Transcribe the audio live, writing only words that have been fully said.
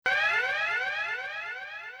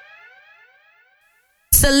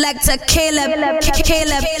Selector Caleb.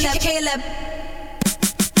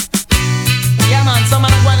 Yeah man, some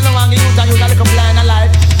man are going along the youth and you got a couple line of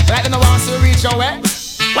life. Right now wants to reach your way.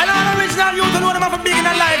 Well, I'm original youth and know them have a big in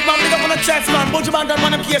their life, man. Big up on the chest, man. Bunch of man done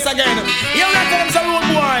one of case again. You reckon them some road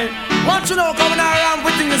boy. Want you know coming around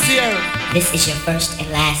with things this year. This is your first and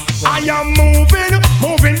last one. I am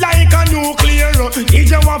moving like a nuclear.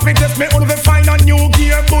 DJ want to test me on the find a new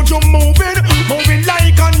gear. But you moving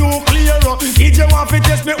like a nuclear. DJ want to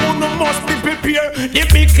test me on the must be prepared. The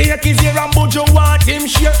big cake is here and but you want him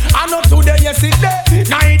share. I know today, yesterday,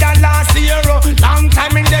 neither last year. Long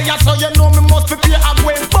time in there, so you know me must prepare. I'm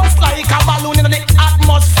going bust like a balloon in the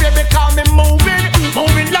atmosphere because me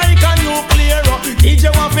moving like a nuclear. DJ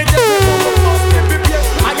want to test me on the must be prepared.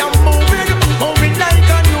 I am moving like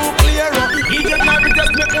a nuclear. He just might be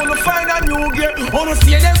just me wanna find a new gear. Wanna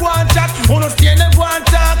stay there go and chat, wanna stay there go and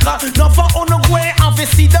talk. Not for on the way and fi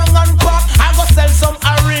sit down and park. I go sell some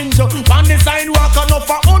orange on the sidewalk. Not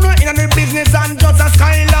for on in the business and just a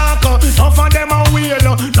skylark. Not for them a wheel,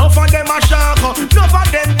 not for them a shark. Not for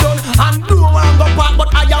them done and do and go back.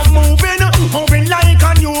 But I am moving like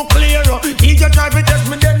a nuclear. He just try to test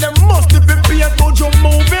me then they must be prepared. But you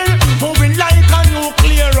moving like a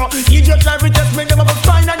nuclear. He just try to test me, them have to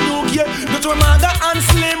find a new gear. Don't you mother and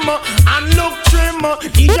slim and look trim.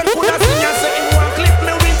 He just could have seen you say in one clip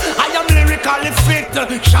me win. I am lyrically fit,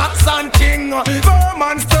 shots and ting.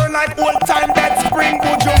 Verman stir like old time dead spring.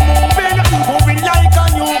 But you moving like a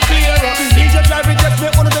nuclear. He just try to test me,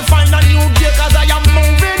 wanna to find a new gear. Cause I am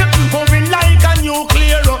moving like a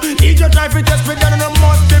nuclear. He just try to test me, then I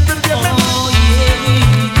must be prepared.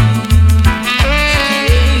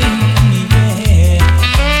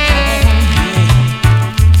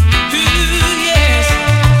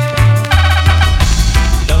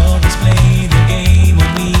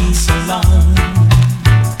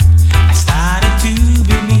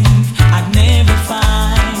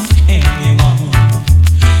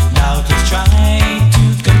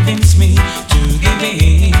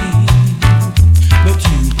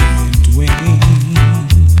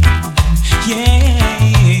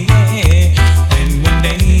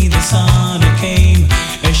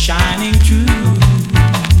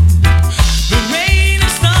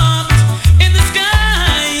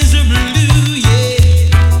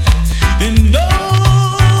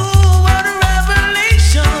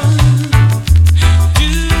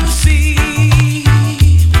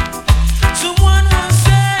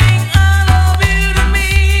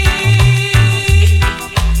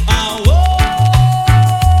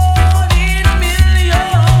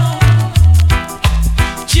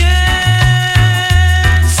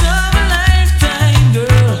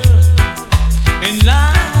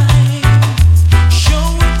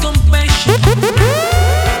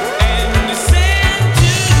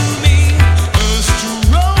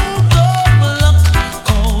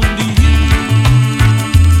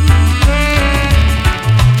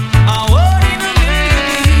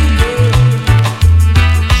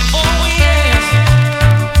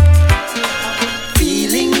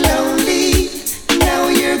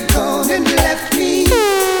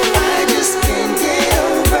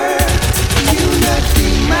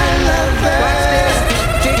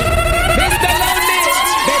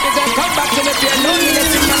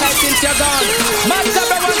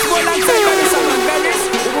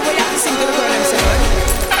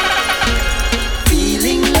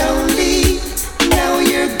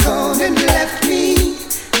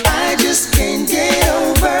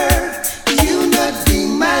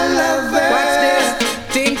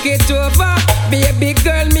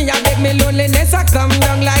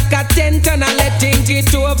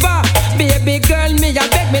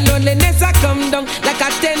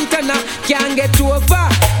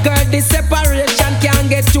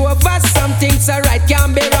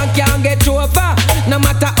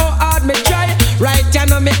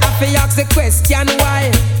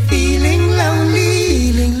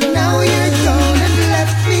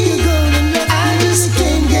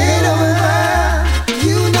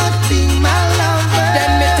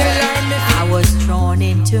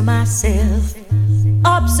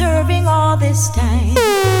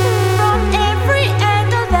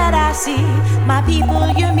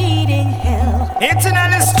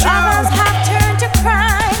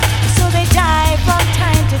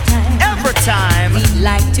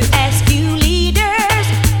 Like to ask you leaders,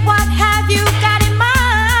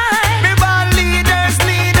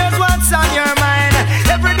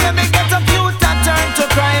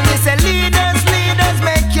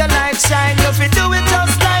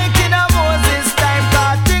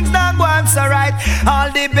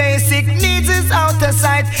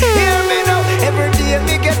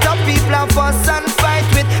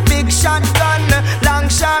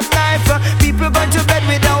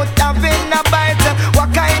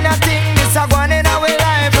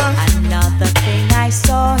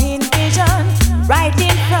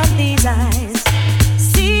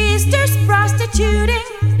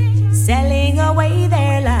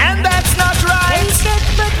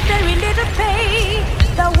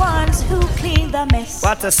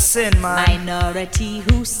 What a sin, man. Minority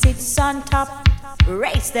who sits on top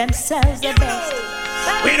race themselves the best.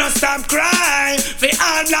 We don't stop crying for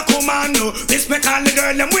all black woman. Respect all the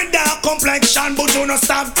girl them with dark complexion, but you don't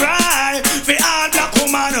stop crying for all black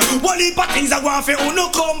woman. One heap of things I want for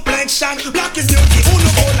uno complexion. Black is beauty,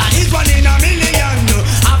 uno color is 1 in a million.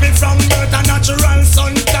 Have it from birth a natural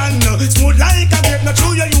suntan. Smooth like a grape, not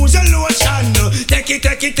true you use your lotion. Take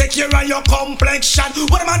care of your complexion.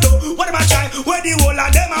 What am I do? What am I try? Where the whole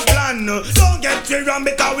of them a plan? Don't get me wrong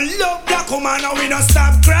because we love black woman and we don't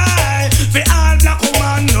stop crying for all black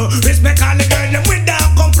woman. Respect all the girl them with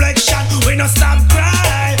dark complexion. We don't stop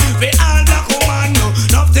crying for all black woman.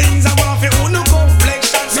 Enough things I want for uno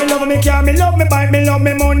complexion. Me love me car, me love me bike, me love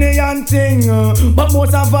me money and thing. But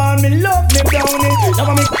most of all me love me brownie.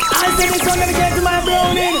 Love me. I say this one, let me get to my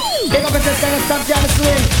brownie. Big up yourself and stop trying to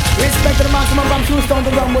swing. Respect to the maximum from Houston to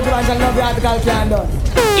Brown, but you and love the article can done.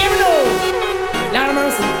 Give me love, Lord of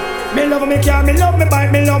mercy. Me love me car, me love me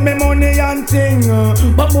bike, me love me money and thing.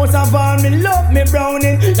 But most of all, me love me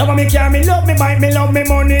brownie. Love me car, me love me bike, me love me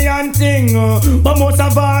money and thing. But most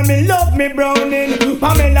of all, me love me brownie.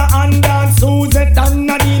 Pamela and Dan, Suzette and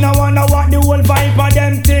Nadine, wonder what the whole vibe of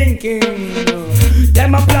them thinking.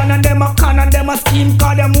 Them a plan and them a con and them a scheme,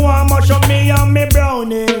 cause them want much of me and me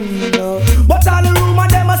brownie. But all the rumor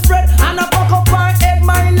them a spread and a fuck up her head,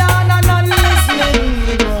 my land and not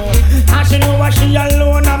listening. And she know what she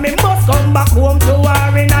alone and me must come back home to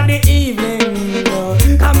her in the evening.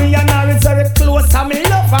 And me and her is very close and me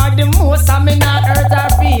love her the most and me not hurt her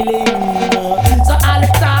feelings. So all the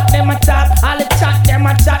talk them a talk, all the chat them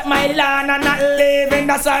a chat, my land and not living.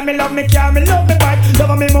 That's why me love me car, me love me bike,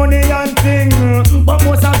 love me money and thing. But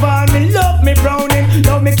most of all me love me brownie.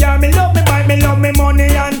 Love me car, me love me bike, me love me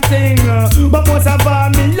money and thing. But most of all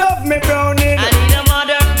me love me brownie. I need a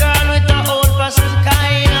modern girl with a old fashioned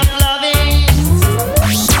kind of loving.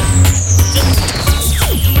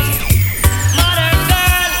 Modern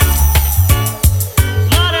girl,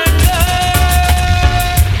 modern girl.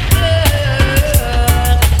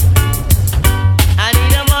 I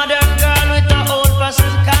need a modern girl with a old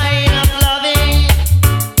fashioned kind of loving.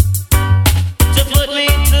 To put me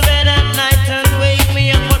to bed at night and wake me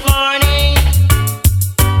up at morning.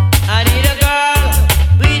 I need a girl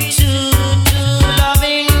with true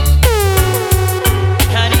loving.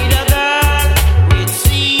 I need a girl with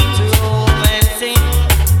sweet romancing.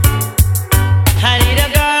 I need a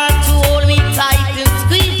girl to hold me tight and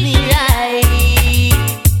squeeze me right.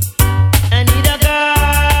 I need a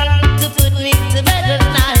girl to put me to bed at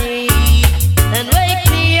night and wake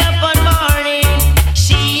me up on morning.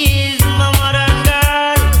 She is my modern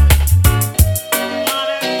girl.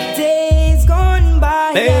 Days gone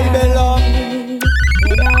by, Baby love, and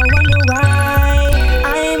I wonder why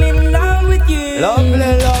I'm in love with you. lovely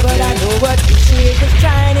love. But I know what you should be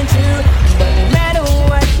trying to do. But no matter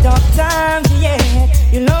what dark times, yeah,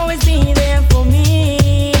 you'll always be there for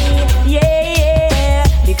me. Yeah,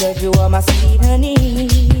 because you are my sweet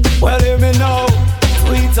honey. Well, hear me now,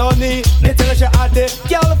 sweet honey. Me tell her she had the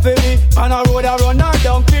girl for me. On a road I run her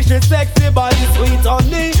down, fishy sexy body, sweet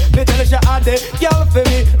honey. Me tell her she had the girl for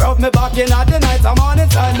me. Rub me back in at the night, I'm on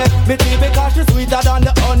inside me tea because she's sweeter than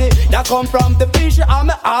the honey that come from the fish and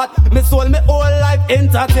my heart. Me soul, me whole life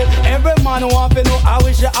intact. Every man want to know how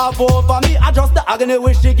wish she have over me. I just the agony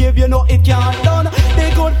wish she give, you know it can't done.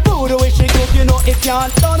 The good food wish she give, you know it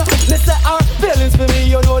can't done. Me say her feelings for me,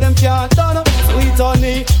 you know them can't done. Sweet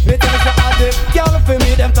honey, me tell her she had the girl for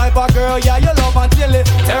me. Them type of girl, yeah, you love until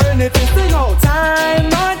eternity sing out. Time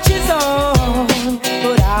marches on,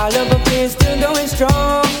 but our love appears still going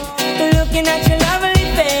strong. Looking at your lovely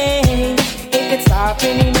face, it could stop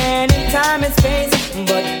any man in time and space.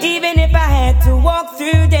 But even if I had to walk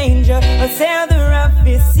through danger or sail the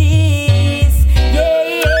roughest seas,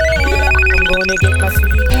 yeah, I'm gonna get my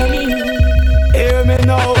sweet honey. Hear me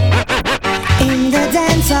now. In the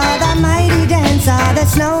dance hall, the mighty dance hall,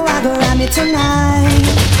 there's no other around me tonight.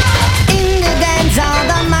 In the dance hall,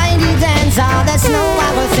 the mighty dance hall, there's no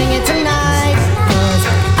other sing it tonight. 'Cause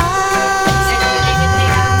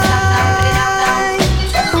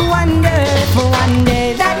I wonder for one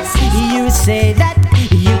day that you say that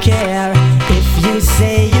you care. If you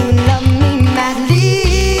say you love me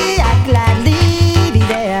madly, I'd gladly be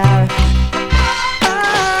there.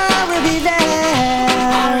 I will be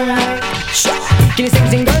there. Can you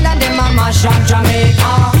sing girl and them a mash up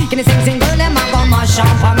Jamaica? Can you sing girl them a go mash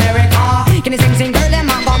up America? Can you sing girl them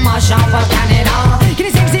a go mash up Canada? Can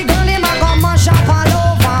you sing girl them a go mash up all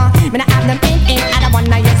over? Me nah have them in, I don't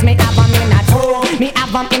wanna yes me have them in a two. Me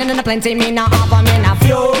have them in and a plenty, me nah have them in a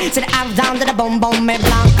few. So the have down to the boom boom, me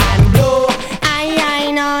black and blue.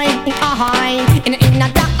 I know, in a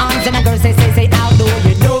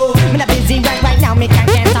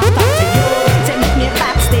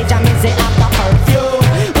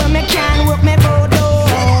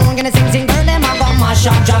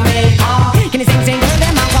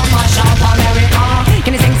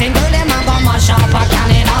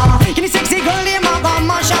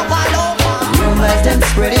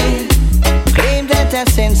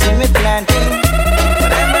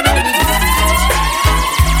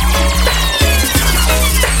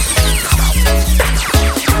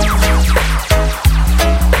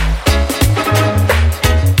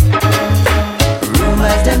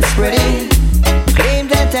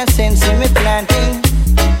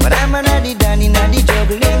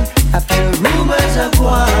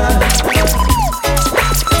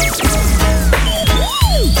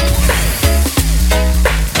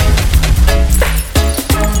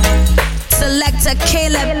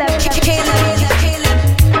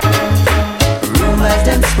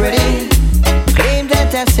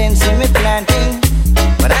better sense in me planting.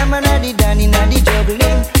 But I'm already done in the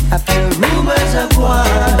juggling. I feel rumors of war.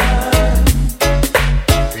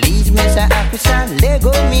 Please, Mr. Officer, let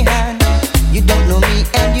go me hand. You don't know me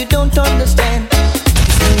and you don't understand.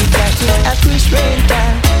 You see me flashing a Chris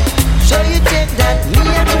Rental. So you take that me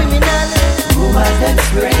a criminal. Rumors that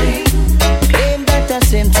spreading. Claim that I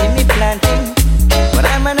sense in me planting. But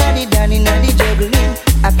I'm already done in the juggling.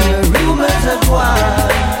 I feel rumors of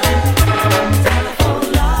war.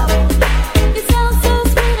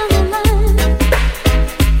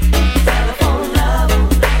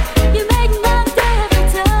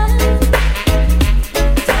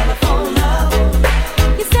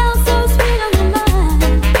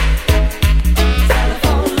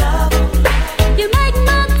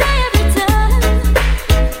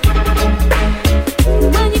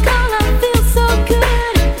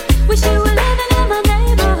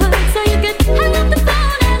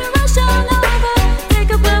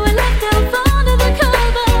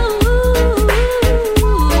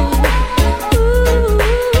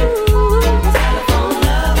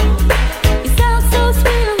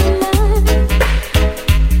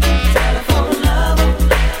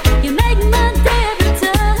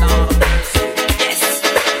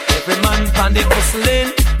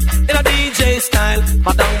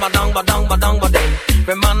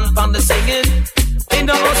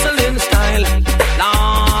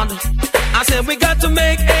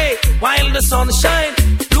 Sunshine,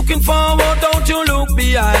 looking forward, don't you look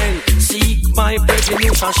behind. Seek my presence,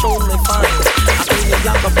 you shall surely find. I think the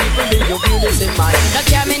younger people, they will be this in mind. Not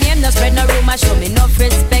care me name, no spread no rumor, show me enough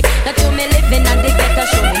respect. Not to me living and they get to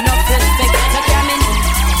show me enough respect. Not care me name,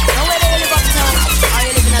 no where they live up now. Are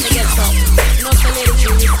you living at the ghetto? No so lady to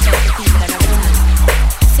respect the people and the women.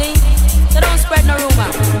 See, so don't spread no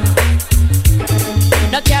rumor.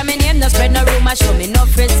 Not care me name, no spread no rumor, show me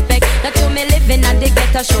enough respect. Not to me living and they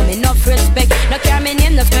get to show me enough respect. No care me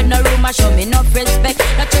name, no spread no rumor, show me enough respect.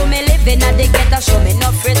 Not to me living and they get to show me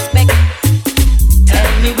enough respect.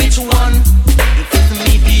 Tell me which one, if it's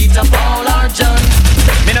me, Peter, Paul or John.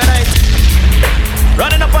 Me no night,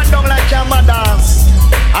 running up and down like a dance.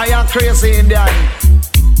 I am crazy Indian.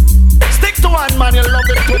 Stick to one man, you love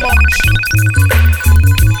it too much.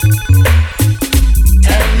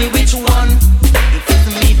 Tell me which one, if it's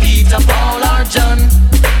me, Peter, Paul or John.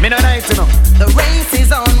 Me no night, you know. The race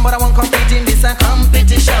is on, but I won't compete in this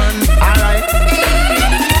competition. Alright.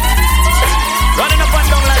 Running up and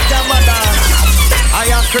down like a dance. I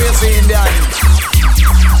am crazy Indian.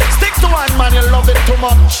 Stick to one man, you love it too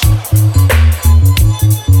much.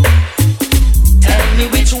 Tell me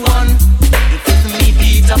which one, if it's me,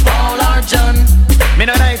 Peter, Paul or John. Me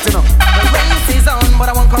no night, you know. The race is on, but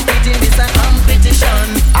I won't compete in this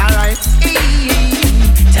competition. Alright.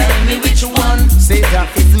 Tell me which one, say that.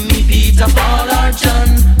 It's me, Peter, Paul or John.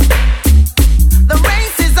 The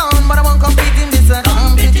race is on, but I won't compete in this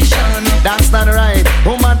competition. That's not right,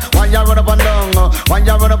 woman. Why you run up and down? Why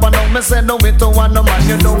you run up and down? Me say no me to one no man.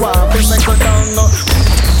 You know what? Me say go down.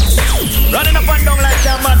 Running up and down like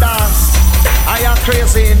a dance. I am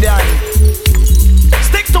crazy Indian.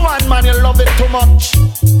 Stick to one man. You love it too much.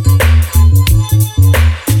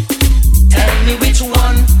 Tell me which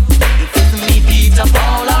one, if it's me, Peter,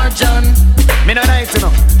 Paul or John. Me no night, you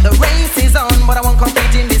know. The race is on, but I won't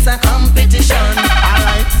compete in this competition.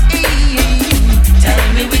 Alright.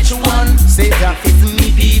 Tell me which one, say that. If it's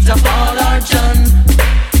me, Peter, Paul or John.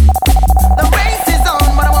 The race is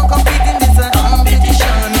on, but I won't compete in this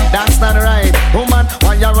competition. That's not right, woman.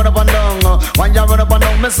 Why you run up and down? Why you run up and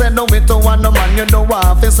down? Me say no me to one no man. You know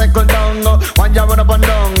what? Fi cycle down. Why you run up and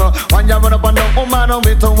down? Why you run up and down? Woman, no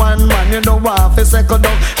me to one man. You know what? Fi cycle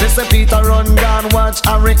down. Me say Peter run gone watch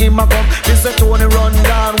Harry him a come. Me say Tony run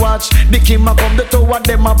gone watch Dick him a come. The two of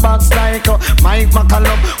them a box like Mike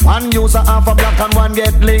McCallum. One user half a black and one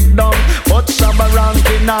get licked down. But Shabba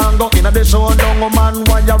ranking and go inna the show down. Man,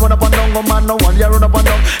 why you run up and down? Man, no one you run up and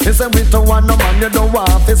down. Me say me to one no man. You know what?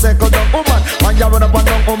 Fi cycle down. Woman, why you run up and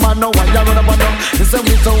down? Man, no one you run up and down. Me say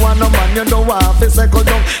me to one no man. You know what? Fi cycle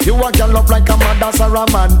down. You a girl up like a mother or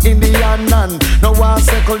a man. Indian man. No one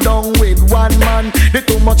cycle down with one man. The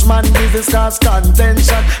too much man business cause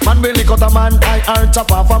contention. Man will lick out a man. I are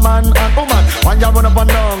chop off a man and woman. When you run up and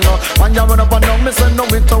down, when you run up and down, me say no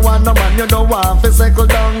me to one no man. You know what? Fi cycle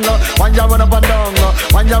down. When you run up and down,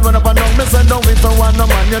 when you run up and down, me say no me to one no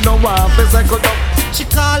man. You know what? Fi cycle down. She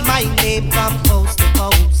called my name from coast to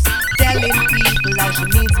coast, telling people how she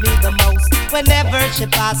needs me the most. Whenever she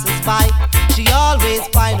passes by, she always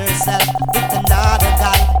finds herself with another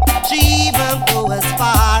guy. She even goes as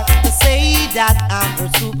far to say that I'm her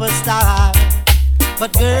superstar.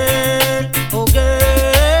 But girl, oh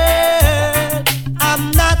girl, I'm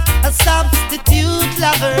substitute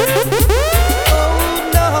lover.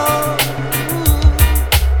 Oh no,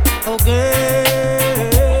 oh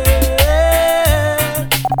girl,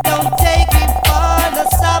 don't take me for the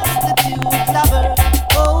substitute lover.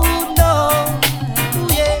 Oh no,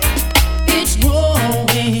 yeah, it's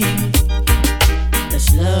growing. This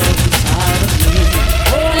love inside of me.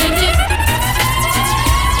 Oh, and it,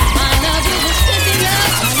 my love is stepping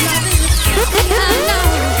up. My love is stepping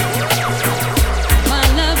up. My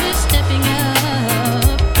love is stepping up.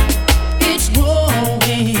 It's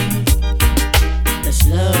growing. This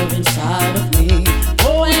love inside of me.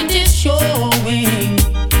 Oh, and it's showing,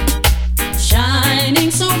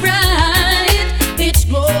 shining so bright. It's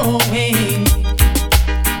growing.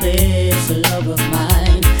 This love of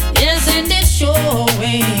mine, yes, and it's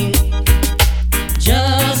showing.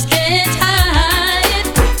 Just can't hide.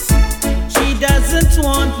 She doesn't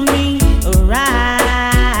want me around.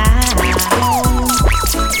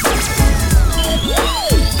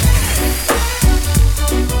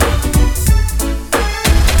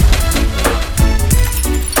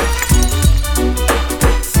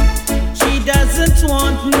 She doesn't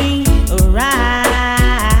want me around.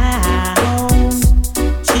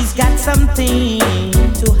 She's got something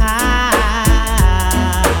to hide.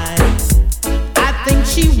 I think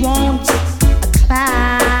she wants a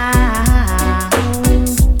clown,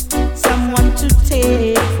 someone to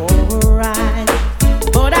take for a ride.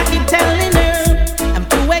 But I keep telling her I'm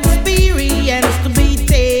too experienced to be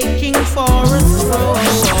taking for a stroll.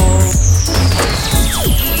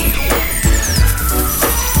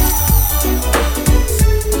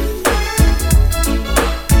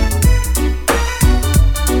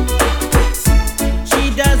 She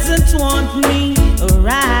doesn't want me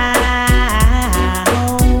around.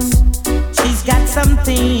 She's got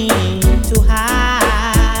something to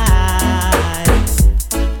hide.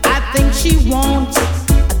 I think she wants a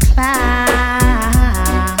clown,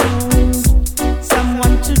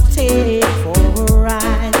 someone to take for a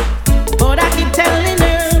ride. But I keep telling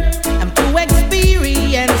her I'm too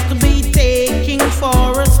experienced to be taking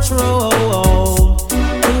for a stroll.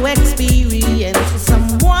 Too experienced for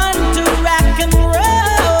someone to rock and roll.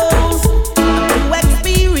 I'm too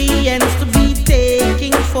experienced to be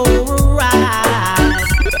taking for a ride.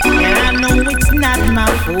 And I know it's not my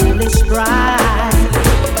foolish pride.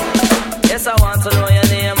 Yes, I want to know your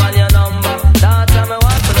name and your number. Daughter, me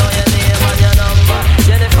want to know your name and your number.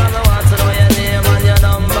 Jennifer, me want to know your name and your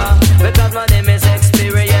number. Because my name is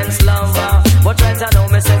Experience Lover. But right now,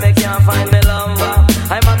 me say me can't find me lover.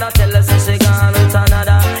 I'm gonna tell her say she gone with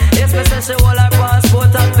another. Yes, me say she hold her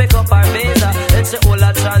passport and pick up her visa. Then she hold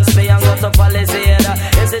her transfer and go to Palisade.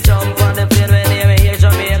 Yes, she jump on the plane when they hear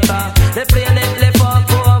Jamaica. The plane it lift up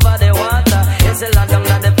over the water. Yes, she land down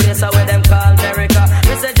at the place where them call America.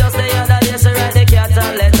 Me say just the other day she write the cat a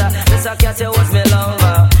letter. Me say cat you was me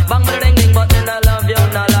lover. Bang bang ding but then I love you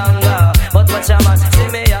no longer. But what you man see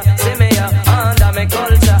me ya under me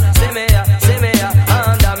culture. See me ya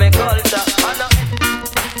under me culture.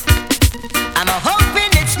 I'm a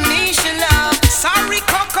hoping it's me she love. Sorry,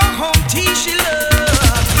 Coco home tea she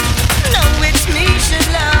love. No, it's me she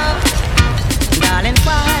love. Darling,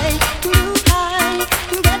 why do I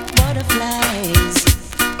get butterflies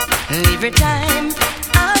every time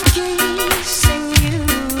I'm kissing you?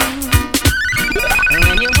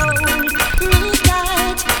 When you hold me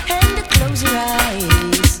tight and close your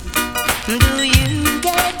eyes, do you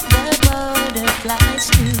get the butterflies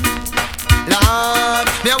too? Lord,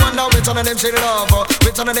 me I wonder which one of them she love,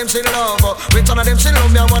 which one of them she love, which one of them she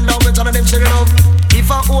love. Me I wonder which one of them she love. If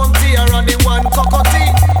I home tea or the one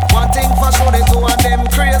cocoa-tea, one thing for sure the two of them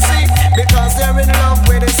crazy, because they're in love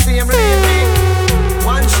with the same lady.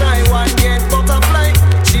 One shy, one get butterfly.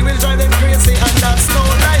 She will drive them crazy and that's no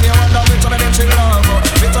lie. Me I wonder which one of them she love,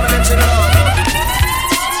 which one of them she love.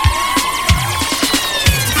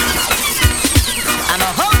 I'm a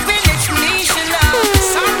hoping it's me she love.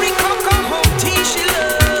 Sorry, Coco home tea she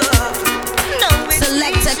love. No, it's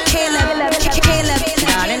Selector Caleb.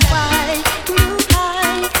 darling, why do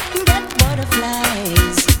I get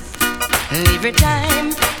butterflies every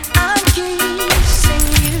time I'm kissing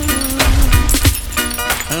you?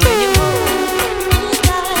 When you hold me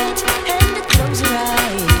tight and close your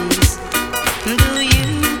eyes, do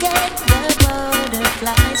you get the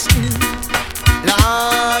butterflies too?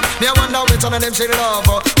 Lord, me I wonder which one of them she love,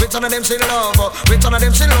 which one of them she love, which one of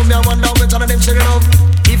them she love. Me I wonder which one of them she love.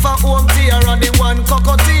 If I home tea or the one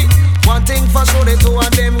cocoa-tea, one thing for sure the two of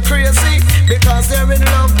them crazy, because they're in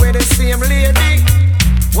love with the same lady.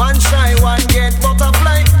 One shy, one get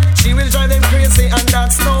butterfly. She will drive them crazy and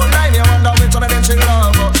that's no lie. Me I wonder which one of them she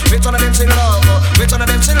love, which one of them she love, which one of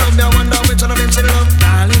them she love. Me I wonder which one of them she love.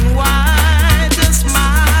 Darling, why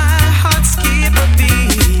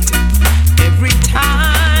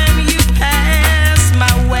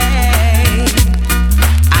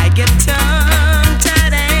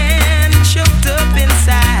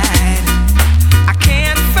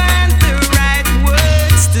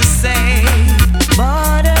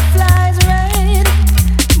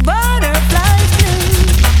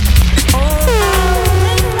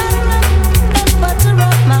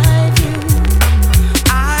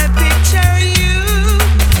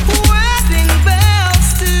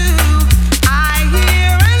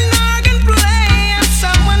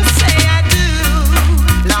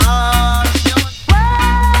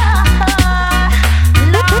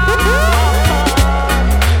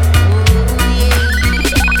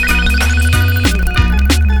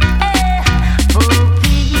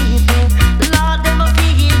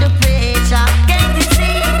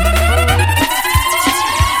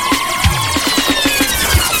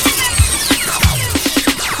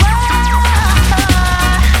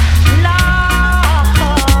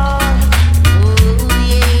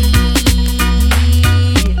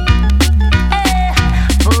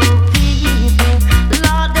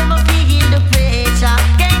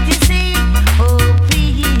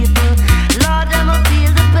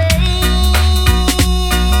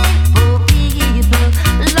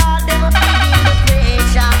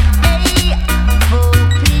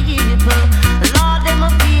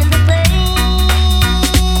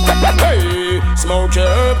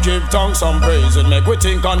herb, give thanks and praise and make we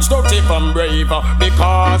think constructive and brave.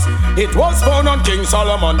 Because it was found on King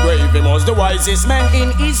Solomon grave. He was the wisest man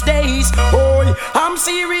in his days. Boy, I'm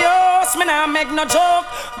serious, man, I make no joke.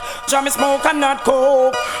 Jam me smoke and not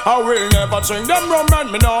coke. I will never drink them rum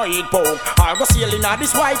and me no eat pork. I go sailing on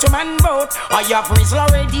this white man boat. I have reason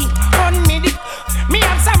already on me. Me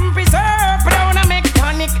have some preserve, but I wanna make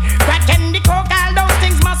tonic. Crack candy, coke, all those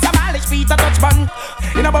things must abolish. Peter Dutchman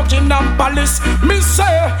in a Buckingham Palace. Me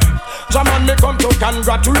say, Jaman me come to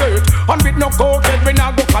congratulate. And with no cokehead we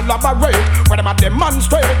now go collaborate. When them a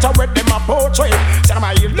demonstrate or when them a portrait. Say them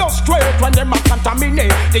a illustrate when them a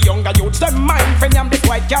contaminate. The younger youths them mind when them this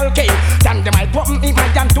white calcate. Then them might put in my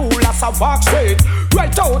damn tool as a walk straight.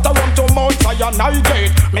 Right out I want to Mount Zion I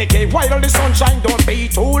gate. Make it while the sunshine don't be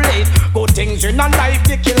too late. Good things in a life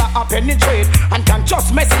the killer a penetrate. And can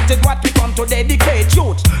just message it what we come to dedicate.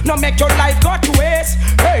 Youth, no make your life go to waste.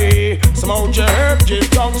 Hey, smoke your herb, give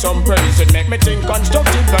down some praise. It make me think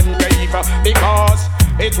constructive and brave. Because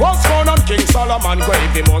it was found on King Solomon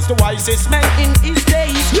grave. He was the wisest man in his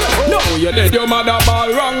days. No, you did your mother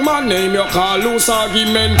ball wrong. Man name you call loose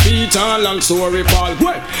argument. Peter long story fall.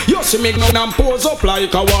 Well, you see me now and pose up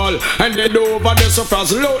like a wall. And then over the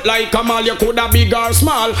surface look like a mall. You coulda big or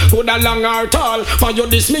small, coulda long or tall. For you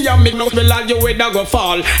this me and me no will all you with a go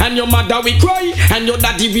fall. And your mother we cry, and your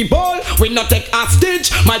daddy we ball. We not take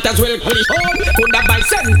hostage, might as well call it all. Coulda by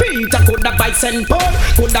St. Peter, coulda by St. Paul.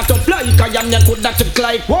 Coulda to fly, and you coulda to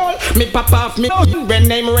like wall. Me pop off me when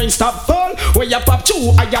name rain stop fall. Where you pop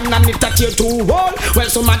two, I am not it at your two wall. Well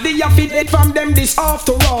somebody you fit it from them this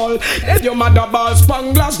after all. If your mother ball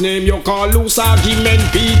spanglers name you call loose argument.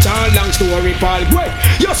 Peter long story Paul. Wait,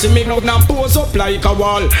 you see me now pose up like a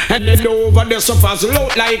wall. And then over the surface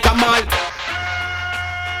look like a mall.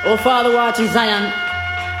 Oh Father watch in Zion,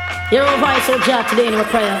 hear our voice, oh Jah, today in our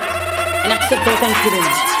prayer, and accept our thanksgiving.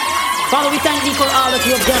 Father, we thank thee for all that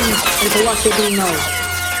you have done and for what you're doing now.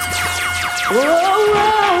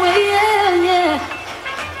 Oh, yeah, yeah.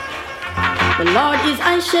 The Lord is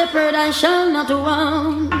my shepherd, I shall not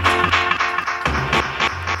want.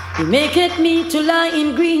 He maketh me to lie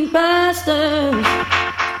in green pastures.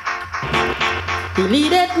 He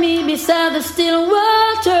leadeth me beside the still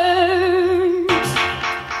waters.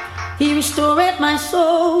 He restoreth my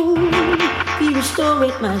soul. He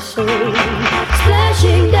restoreth my soul.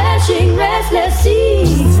 Splashing, dashing, restless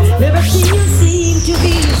seas. Never seen you seem to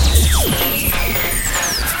be.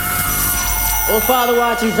 Oh Father,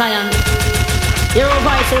 watch in Zion. Hear our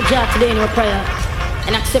voice, oh Jah, today in our prayer,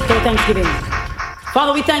 and accept our thanksgiving.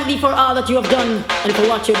 Father, we thank thee for all that you have done and for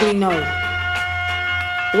what you're doing now.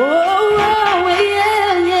 Oh,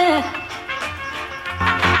 yeah, yeah.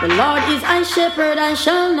 The Lord is my shepherd, I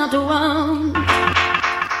shall not want.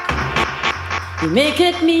 He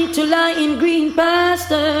maketh me to lie in green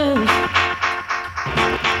pastures.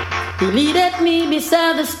 He leadeth me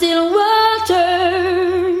beside the still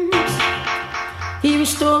waters. He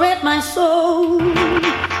restoreth my soul.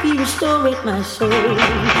 He restoreth my soul.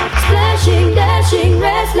 Splashing, dashing,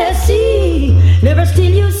 restless sea. Never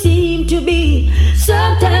still you seem to be.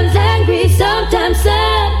 Sometimes angry, sometimes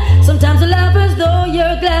sad. Sometimes a laugh as though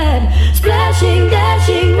you're glad. Splashing,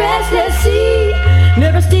 dashing, restless sea.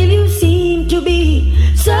 Never still you seem to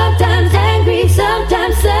be. Sometimes angry,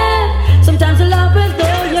 sometimes sad. Sometimes a laugh as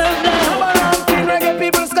though you're glad. Come around, King Reggae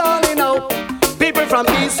people's calling out. People from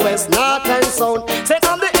east, west, north and south. Say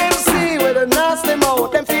I'm the MC with a nasty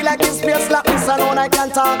mouth. Them feel like this place like this alone I can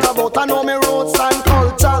talk about. I know me roots and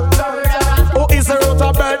culture. Who is the root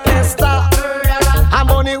of birth Esther? I'm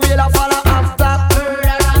only will I follow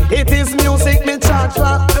after. It is music me charge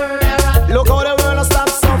for. Look how the world stop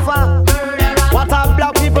suffer. What are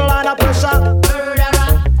black people under pressure?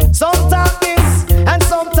 Some talk this and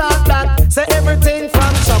some talk that. Say everything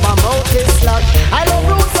from Shabba mouth is slack. I love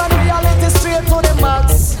roots and reality straight to the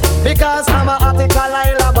max. Because I'm a article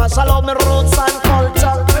I love. I love me roots and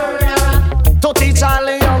culture. To teach all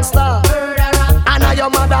the youngster. And your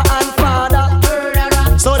mother and father.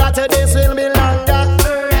 So that this will be longer.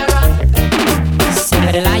 Some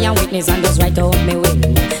of the lion witness and just right out me will.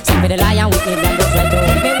 Some of the lion witness and just right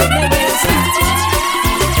out me will.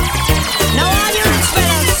 Now all you rich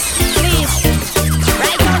fellas, please,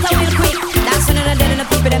 right out a real quick. That's one of the dead and the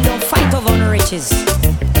people them don't fight over the riches.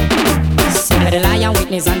 Some of the lion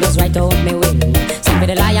witness and just right out me will. Some of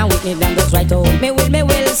the lion witness and just right out me will, me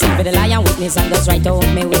will. Some of the lion witness and just right out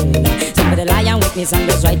me will. Some of the lion witness and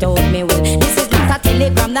just right out me will. This is not a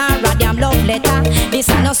telegram, nor a damn love letter. This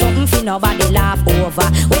is not something for nobody laugh over.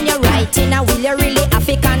 When you're writing a will, you really have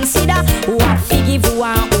to consider who have to give who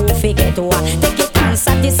and who forget who. Take it and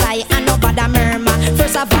satisfy and nobody murmur.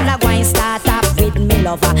 First of all, I go and start off with me love.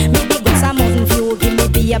 lover. Me big guns a mountain view, give me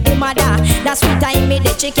baby mother. That sweet time me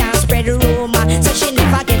that she can't spread the rumor. So she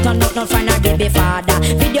never get on nothing from her baby father.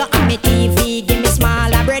 Video on me TV, give me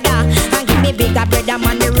smaller brother. And give me bigger brother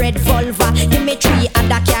man the red Volvo. Give me 3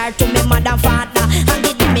 other car to me mother and father. And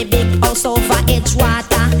give me big house over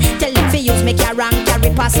Edgewater. Tell them fi use me car and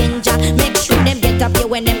carry passenger. Make sure them get up here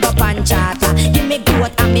when them go pan charter. Give me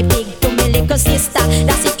goat and me big to me little sister.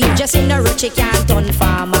 That's it, you just in the rich, you can't turn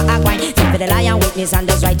farmer. I grind, tell me the lion witness and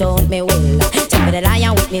does right on me will. Tell me the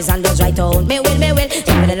lion witness and does right on me will, me will.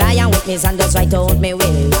 Tell me the lion witness and does right on me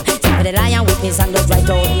will. Tell me the lion witness and does right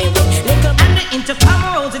on me will. Little and the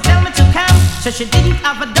intercom Rosie tell me to come. So she didn't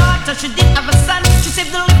have a daughter, she didn't have a son. She said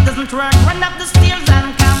the lift doesn't work, run up the stairs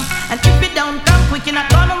and come. And if it don't come quick, you're not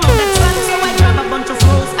gonna know that's fun. So I grab a bunch of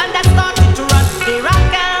froze and I started to run. Here I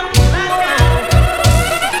come.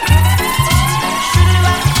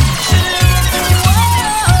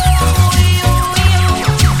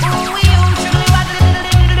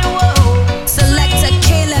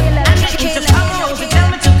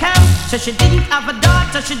 So she didn't have a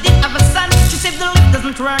daughter, she didn't have a son. She said the lift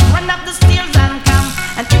doesn't work, run up the stairs and come.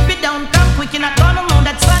 And if it don't come quick, you're not gonna know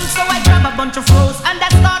that's fun. So I grab a bunch of froze and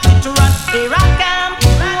I started to run. Here I come.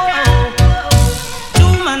 Whoa.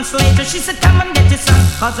 2 months later, she said, come and get your son.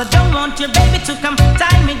 Cause I don't want your baby to come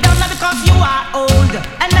tie me down. Now because you are old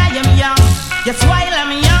and I am young. Yes, while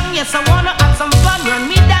I'm young, yes, I wanna have some fun.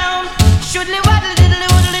 Run me down. Should live waddle diddly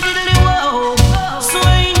waddle diddly whoa.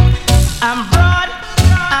 Swing, I'm broad.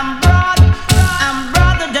 I'm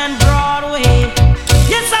broader than Broadway.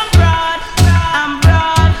 Yes, I'm broader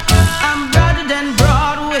than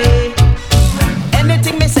Broadway.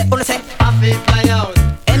 Anything me say, wanna say, I feel fly out.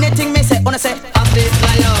 Anything me say, wanna say, I feel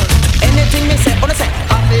fly out. Anything me say, wanna say,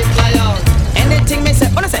 I feel fly out. Anything me say,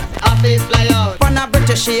 wanna say, I feel fly out. Wanna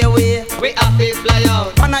British Airways, we I feel fly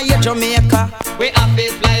out. Wanna Jamaica, we I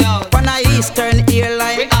feel fly out. Wanna Eastern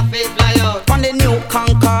Airline, we I feel fly out. Wanna New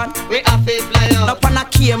Concorde, we I feel fly out. No wanna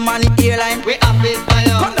Cayman Airline, we I feel fly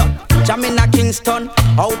out. Come on. Jamina Kingston,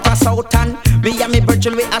 outer Southern. Me and me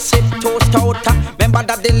Virgil, we a sip toast out. Remember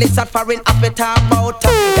that the lizard foreign up it about.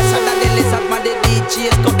 Yes, and that the lizard man the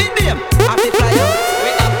DJs go in them. Happy fly out, we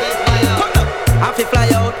happy fly out. Come on, happy fly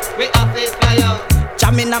out, we happy fly out.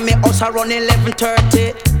 Jamina me house around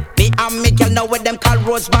 11:30. Me and me girl know what them call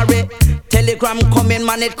Rosemary. Telegram coming,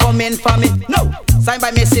 man, it coming for me. No, signed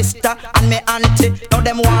by me sister and me auntie. Now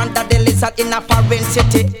them want that the lizard in a foreign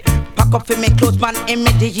city. Pack up for me clothes, man,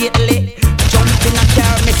 immediately. Jump in a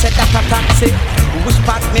car, me set that a taxi. Which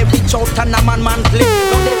part me reach out and a man play.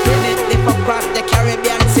 Now they bring it, live across the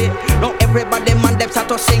Caribbean Sea. Now everybody man, them start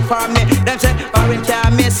to sing for me. Them say, foreign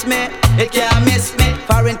can't miss me, it can't miss me.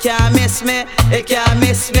 Foreign can't miss me, it can't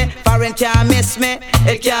miss me. Foreign can't miss me,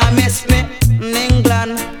 it can't miss me.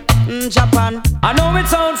 England, Japan. I know it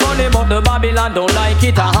sounds funny, but the Babylon don't like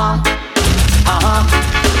it,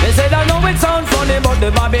 They said I know it sounds funny, but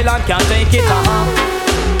the Babylon can't take it,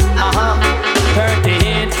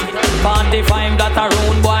 38, 45, that a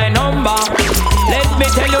rude boy number. Let me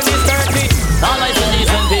tell you this 30. All I see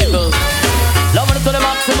decent people, loving it to the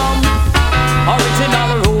maximum. Original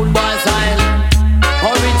rude boy style,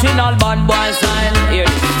 original bad boy style.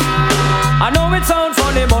 Here. I know it sounds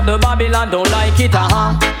funny, but the Babylon don't like it,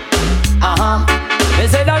 They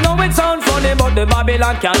said I know it sounds funny, but the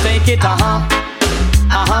Babylon can't take it,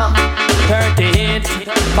 38,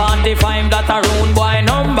 45, that a rude boy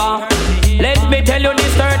number. Let me tell you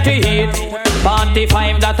this 38,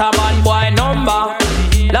 45, that a bad boy number.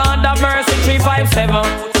 Lord of mercy 357,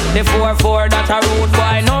 the 44, that a rude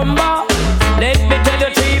boy number. Let me tell you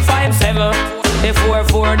 357, the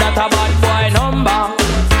 44, that a bad boy number.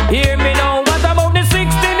 Hear me now, what about the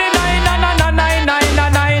 69,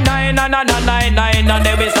 and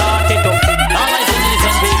then we start it up. All I see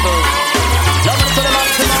decent people, love it to the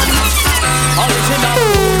maximum. Original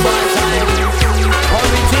boy style,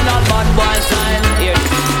 original bad boy style. Here.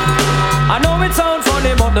 I know it sounds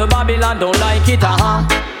funny, but the Babylon don't like it,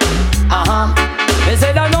 They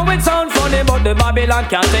said I know it sounds funny, but the Babylon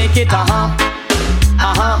can't take it,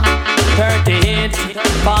 38,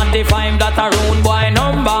 45, that a rude boy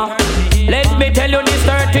number. Let me tell you this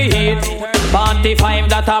 38, 45,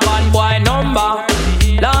 that a bad boy number.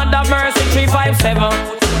 Lord of mercy 357,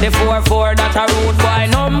 the 44, that a rude boy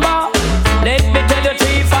number. Let me tell you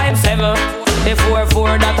 357, the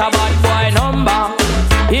 44, that a bad boy number.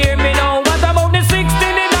 Hear me now, what about the 69,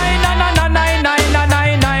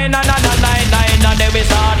 and then we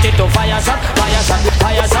start it to fire shot, fire shot,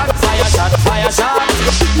 fire shot, fire shot, fire shot,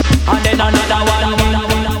 and then another one.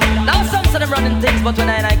 Now some of them running things, but when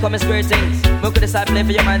I come and square things, we could decide play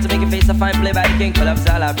for your mind to make your face a fine play by the king, but I'm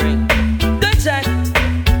all I bring. Good check.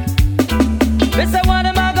 Me say what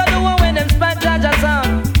am I gonna do when them spread Jaja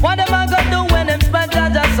song? What am I gonna do when them spread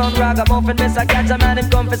Jaja song? Ragamuffin, miss a catch a man, him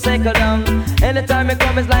come for cycle down. Anytime me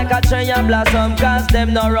come, it's like a tree and blossom. Cause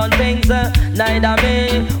them no run things, neither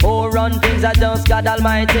me. Who run things, I just God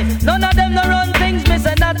Almighty. None of them no run things, me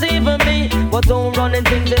say not even me. But who running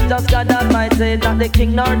things, it's just God Almighty. Not the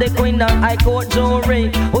king nor the queen nor high court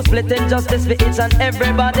jury. Who split injustice for each and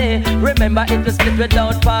everybody. Remember it was split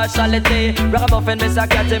without partiality. Ragamuffin, miss a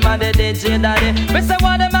catch him and the DJ daddy. Me say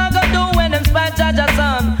what am I gonna do when them spy Jaja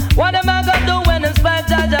son? What am I gonna do when them spy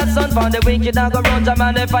Jaja son? For the wicked I go run,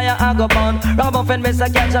 man the fire I go burn. Ragamuffin miss a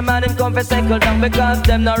catch a man him come for cycle down. Because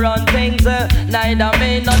them no run things, neither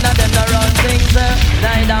me. None of them no run things,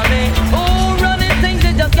 neither me. Who running things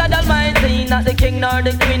is just God Almighty. Not the king nor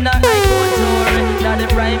the queen nor high court jury. Not the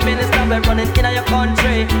prime minister we running in your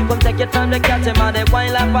country. Come take it from the catch him and the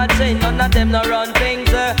wine like a chain. None of them no run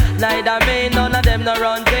things, neither me. None of them no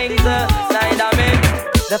run things, neither me.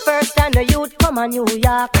 The first time the youth come on New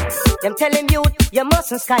York, them tell him youth, you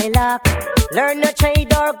mustn't skylark. Learn a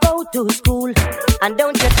trade or go to school, and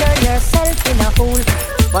don't you turn yourself in a fool.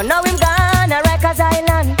 But now him gone a Rikers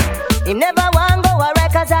Island, he never want go a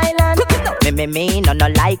Rikers Island. Me, no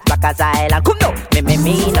like Rikers Island. Come no,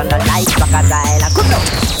 me, no like Rikers Island. Come no.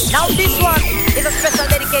 Now this one is a special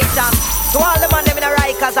dedication to all the man them in a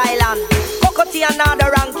Rikers Island. Cocotti and now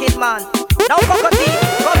the ranking man. Now Cocotti,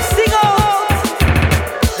 come sing out.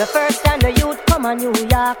 The first time the youth come on New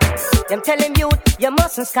York, them tell him youth, you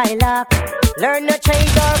mustn't skylark. Learn a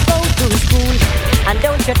trade or go to school, and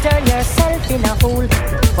don't you turn yourself in a fool.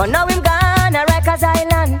 But now him gone a Rikers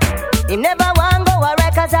Island, he never want go a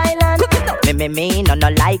Rikers Island. Me, no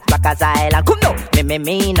like Rikers Island. Come no,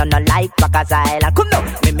 me, no like Rikers Island. Come no,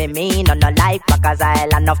 me, no like Rikers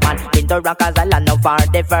Island. Enough man been to Rikers Island now for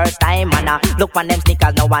the first time. And look on them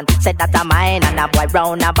sneakers, no one said that a mine. And a boy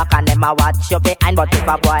round a back and them a watch you behind. But if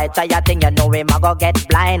a boy try a thing, you know him a go get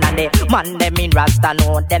blind. And the man them in Rasta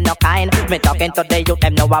know them no kind. Me talking to the youth,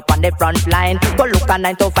 them know up on the front line. Go look at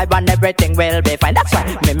 9 to 5 and everything will be fine. That's why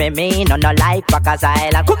me, no like Rikers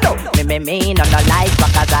Island. Come no, me, no like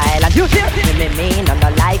Rikers Island. You hear? Me, no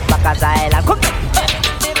like Rikers Island. Come on.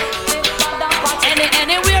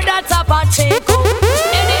 Anywhere that's a Pacheco.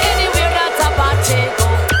 Anywhere that's a Pacheco.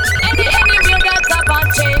 Anywhere that's a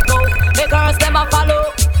Pacheco. The girls them a follow.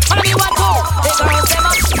 Follow me what go. The girls them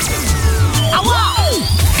a. I want.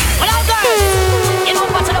 Well, all girls. You know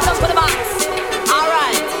what you love for the box. All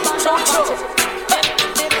right. True.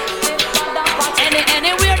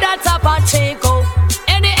 Anywhere that's a Pacheco.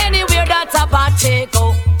 Anywhere that's a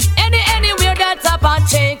Pacheco. Anywhere that's a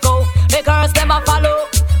Pacheco. The girls them a follow.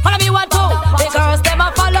 Follow me what go. The girls them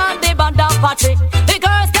a follow the band of Pache. The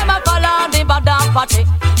girls them a follow the band of Pache.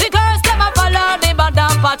 The girls them a follow the band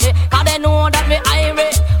of Pache. Cause they know that me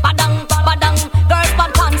irate. Badang. Girls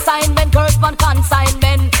man consignment. Girls man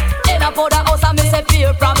consignment. In a powder house I me say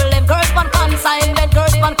fear problem. Girls man consignment.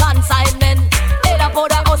 Girls man consignment. In a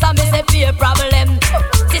powder house I me say fear problem.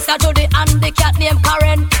 Sister Judy and the cat named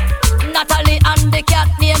Karen. Natalie and the cat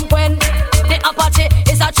named Gwen. The Apache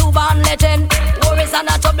is a true born legend. Worries and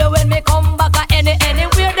a trouble when me come back.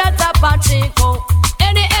 Anywhere that's a Pacheco.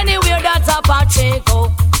 Anywhere that's a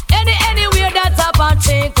Pacheco. Anywhere that's a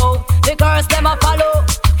Pacheco. The girls them a follow.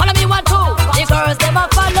 Follow me one two. The girls them a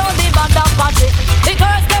follow the band of Pache. The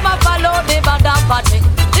girls them a follow the band of Pache.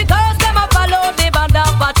 The girls them a follow the band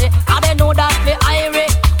of Pache. And they know that me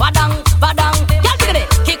irate. Badang. Y'all look at it.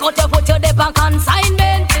 Kick out your foot, your dip on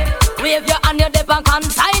consignment. Wave your hand, your dip on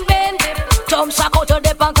consignment. Jump shock out your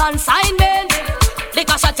dip on consignment. Lick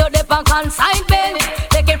a shot your dip on consignment.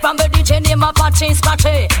 Take it from the DJ name Apache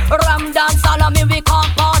Scratchy. Ram dance all of me we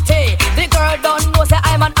can't party. The girl don't know say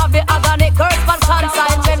I'm an have the agony. Girls on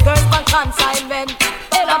consignment, girls on consignment.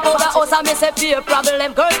 In a powder house I me say fear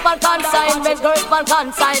problem. Girls on consignment, girls on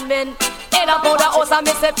consignment. In a powder house I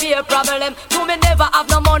me say fear problem. To me never have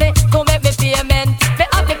no money to make me payment. Me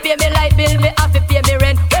have to pay me light bill, me have to pay me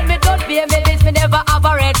rent. When me don't pay me this, me never have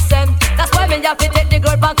a red cent. That's why me have to take the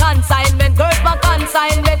girl on consignment. Girls on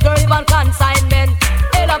consignment, girls on consignment.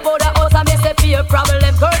 In a powder house I me say fear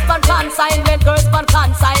problem. Girls on consignment, girls on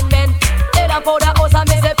consignment. In a powder house I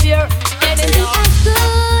me say fear. Be as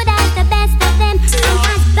good as the best of them, and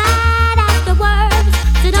as bad as the worst.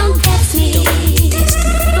 So don't test me.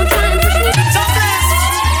 Don't try and push me.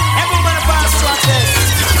 Everybody pass to a test.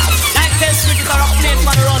 Like test we get a rock plane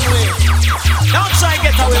on the runway. Don't try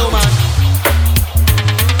get away, man.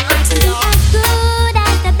 Be as good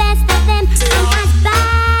as the best of them, and as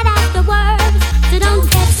bad as the worst. So don't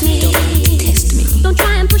test me. Don't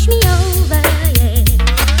try and push me over. Yeah.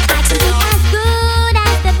 I can be as good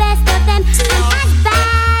as the best of them, and as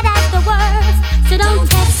bad as the worst.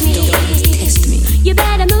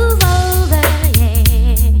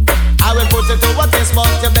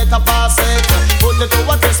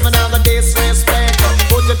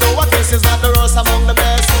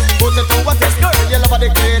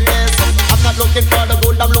 looking for the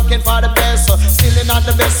good, I'm looking for the best. Still not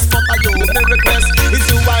the best, but I you me request. It's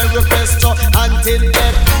you I request until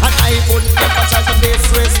death. And I would never try to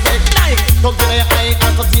disrespect. Like, don't get your eye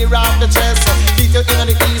and to tear off the chest. Beat you in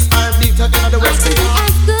the east or beat you in the west. Be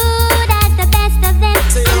as good as the best of them,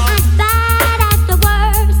 and as bad as the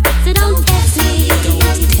worst. So don't test me.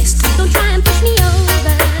 Don't try and push me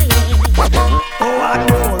over. Oh, what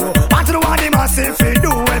more? What do the one they must if we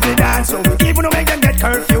do every dance? So even though we can get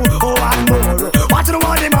curfew. Oh, what more? What do the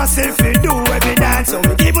one they must if we do every dance? So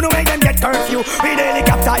even though we can get curfew. We the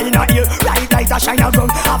helicopter in a ear, bright lights a shine a gun.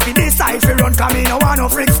 Happy this side we run, come in no one no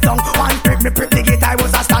freaks down. One prick me prick the gate, I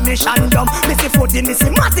was astonished and dumb. Missy foot in Missy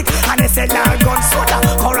matic, and they said now gun soda.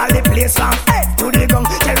 Coral the place from head to the gun.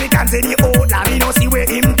 Jerry can say the old lad, we no see where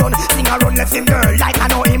him done. Sing a run left him girl, like I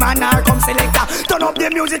know him and her come selector. Turn up the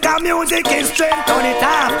music and music is straight, turn it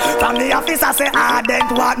off. From the office I say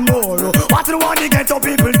ardent, what more? What the one they get so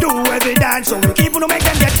people do every dance? So we keep on make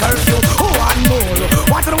them get curfew. Oh, what more?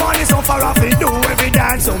 What the one is so far off we do every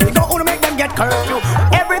dance? So we go on to make them get curfew.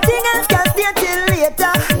 Everything else can stay till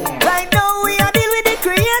later. Right now we are deal with the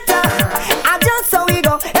creator. And just so we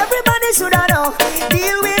go, everybody should know.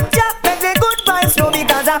 Deal with Jack, make the good vibes flow.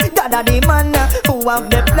 Because Dada the man who have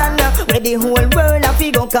the plan. Where the whole world have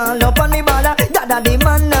to go call up on me bother. Dada the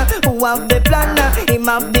man who have the plan. Him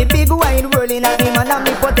have the big wide world in a him. And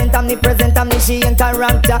omnipotent, omnipresent, omniscient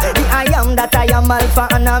character. The I am that I am Alpha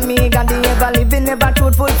and Omega. The ever living, ever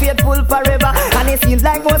truthful, faithful forever. And it seems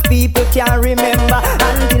like most people can't remember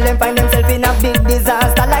until they find themselves in a big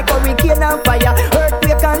disaster. Like hurricane and fire,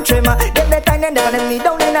 earthquake and tremor. Then they time them never kneel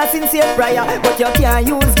down in a sincere prayer. But you can't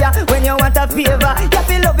use ya when you want a favor. You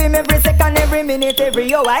feel love him every second, every minute,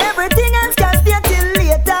 every hour. Everything else can stay till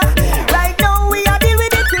later. Right now we are deal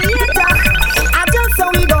with the creator. And just so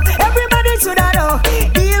we go, everybody should know.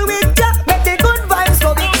 Deal with ya, make the good vibes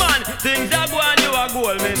go. Woman, things are going, you are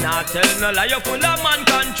gold. Me not tell no lie. You're full of man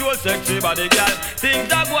control, sexy body girl.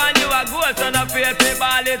 Things are going, you are gold. So no fear to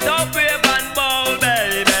ball it up, brave and bold,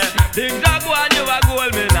 baby. Things are going, you are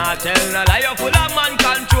gold. Me not tell no lie. You're full of man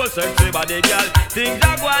control, sexy body girl. Things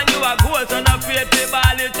are going, you are gold. So no fear to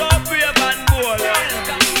ball it up, brave and bold.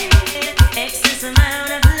 Excess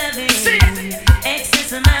amount of loving,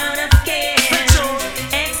 excess amount of care,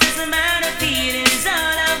 excess amount of feeling is all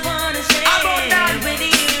I wanna share with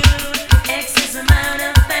you. Excess amount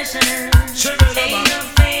of passion, ain't no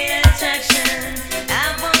faint attraction.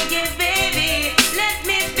 I want you, baby, let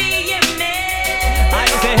me be your man. I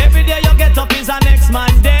say every day you get up is the next man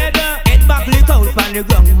dead. Head back, look out on the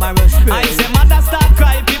ground, my respect. I say mother start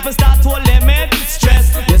crying, people start to limit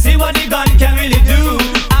stress. You see what the gun can really do.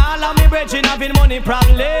 All of me brethren having money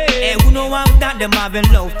problem. Hey, who know want that them having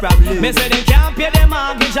love problem. Me say they can't pay them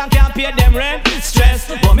mortgage and can't pay them rent. Stress,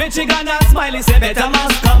 but me chicken and smiley say better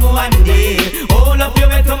must come one day. Hold up your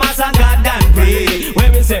head to mass and God and pray.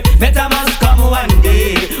 When we say better must come one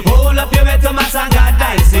day. Hold up your head to mass and God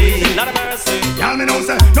and say. Not a mercy. Y'all me know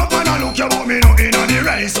say, no man a look you but me no in on the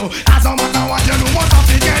race. So as a matter what you do, must have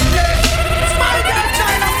to get laid. Smile girl,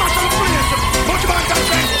 child and mash up place. But you want to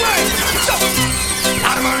say, wait, so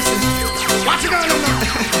Lord of mercy, what you gonna do?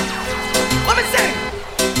 What me say?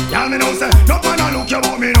 Y'all me know say, no man a look you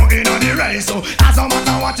but me no in on the race. So as a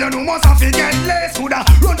matter what you do, must have to get laid. Coulda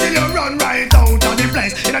run till you run right out of the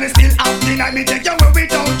place. In the still out the night, me take you where we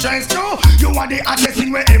don't chase through. You are the hottest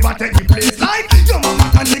thing wherever take the place. Like your mama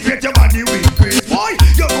can secret your body with grace. Boy,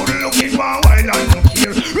 you good looking for a while and look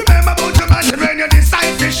here. Remember about your man when you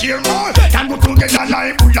decide to share more. Can go together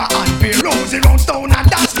like Buddha and Bear. Rosy round stone and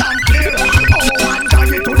that's stand clear. Oh, one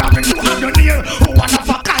time it would happen to have you near. Oh, one of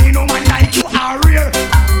a kind, no man like you are rare.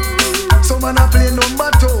 So man a play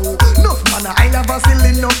number 2. Enough man a I love a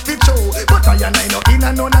silly enough to show. But I and I no in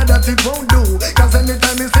and none of that it won't do. Cause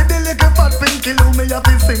anytime me see the little fat pinky loo, me have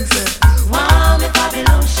to sing say, Wow, me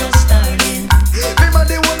Babylonian starting. remember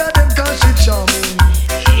the one of them cause she charming.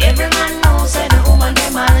 Every man knows that the woman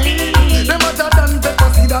them a lead. Them hotter than pepper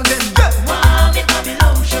seed again. Wow, me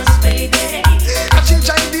Babylonian baby. And she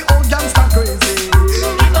drive the old gangster crazy.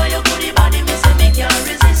 Give her your goodie body, me say me can't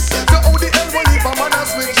resist. So how the hell will leave a man a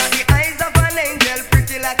switch? The eyes of an angel,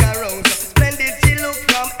 pretty like a rose. Splendid she look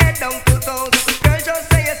from head down to toes. Girl, just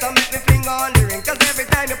say yes and make me finger on the ring. Cause every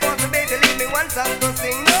time you pause me, baby, leave me one song to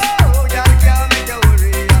sing. No.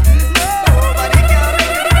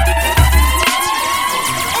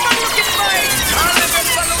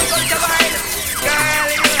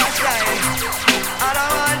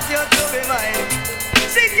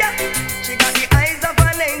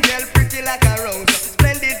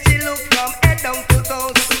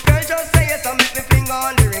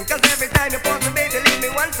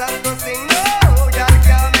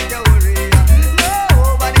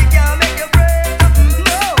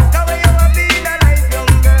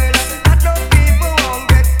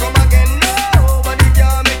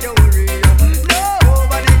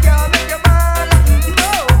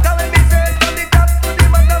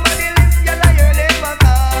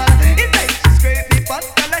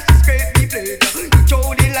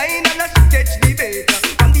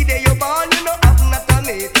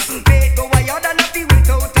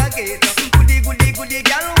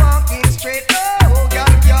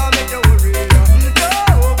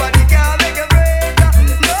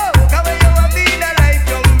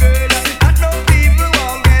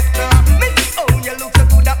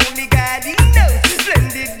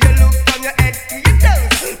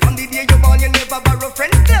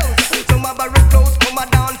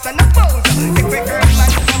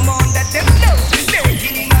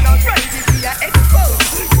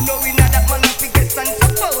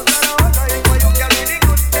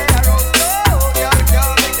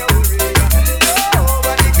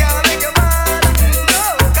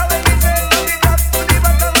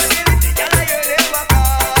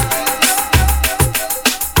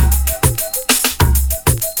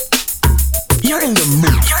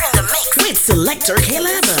 Selector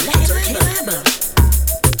Caleb.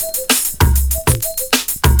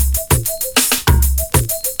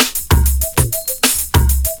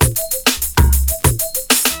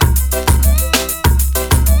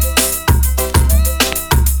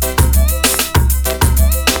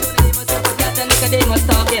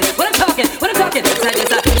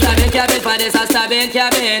 Stabbing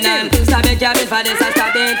cabin and stabbing cabin for this a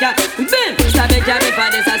stabbing cabin. Stabbing cabin for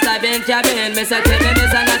this a stabbing cabin. Mr. Tell me,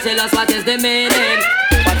 Mr. Not tell us what is the meaning.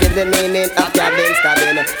 What is the meaning of cabin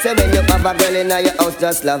stabbing? Say when you have a girl in your house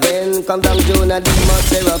just loving, come down June and must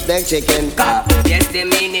say roughneck chicken. Yes, the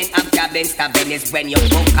meaning of cabin stabbing is when you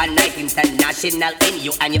book a night international in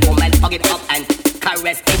you and your woman hug it up and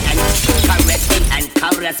caressing and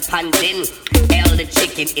corresponding. Hell, the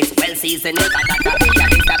chicken is well seasoned.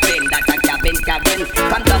 Cabin stabbing, that's a cabin.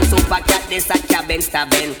 Come down super cat, this a cabin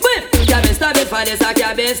stabbing. Cabin stabbing for this a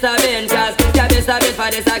cabin stabbing. Cause cabin stabbing for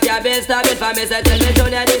this a cabin stabbing. For me say tell me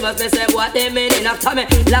Junior Devos, me say what they meaning after me.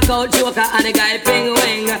 Lock out Joker and the guy Ping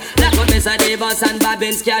Wing. Lock out Mr. Devos and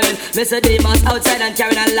Bobbins carrying. Mr. Devos outside and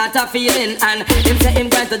carrying a lot of feeling. And him say him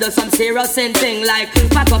going to do some serious thing like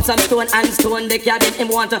pack up some stone and stone the cabin. Him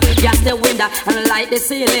want to gas the window and light the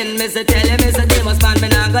ceiling. Me say tell him Mr. Devos man, me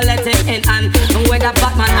not gonna let him in. And whether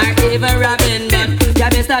Batman or even Robin, but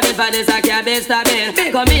cabin stabbing for this a cabin stabbing.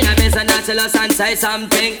 Come in and Mr. Nautilus and say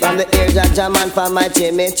something. From the ears of Jaman for my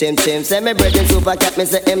chimmy chim. Say me breathing super cat, me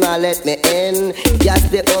say him not let me in. Gas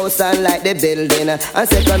the house and light the building. And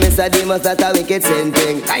say come Mr. Demus that a wicked sin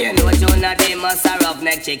thing. Cause you know Jonah Demus a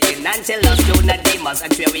roughneck chicken. And tell us Jonah Demus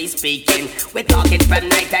that's where we speaking. We talking from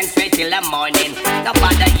night and straight till the morning. No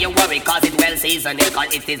bother you worry cause it well seasoned.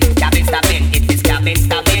 Cause it is cabin stabbing. It is cabin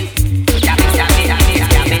stabbing. Cabin stabbing,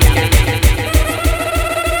 cabin stabbing.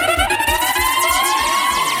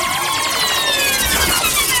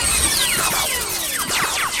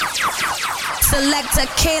 Selector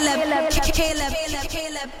Caleb.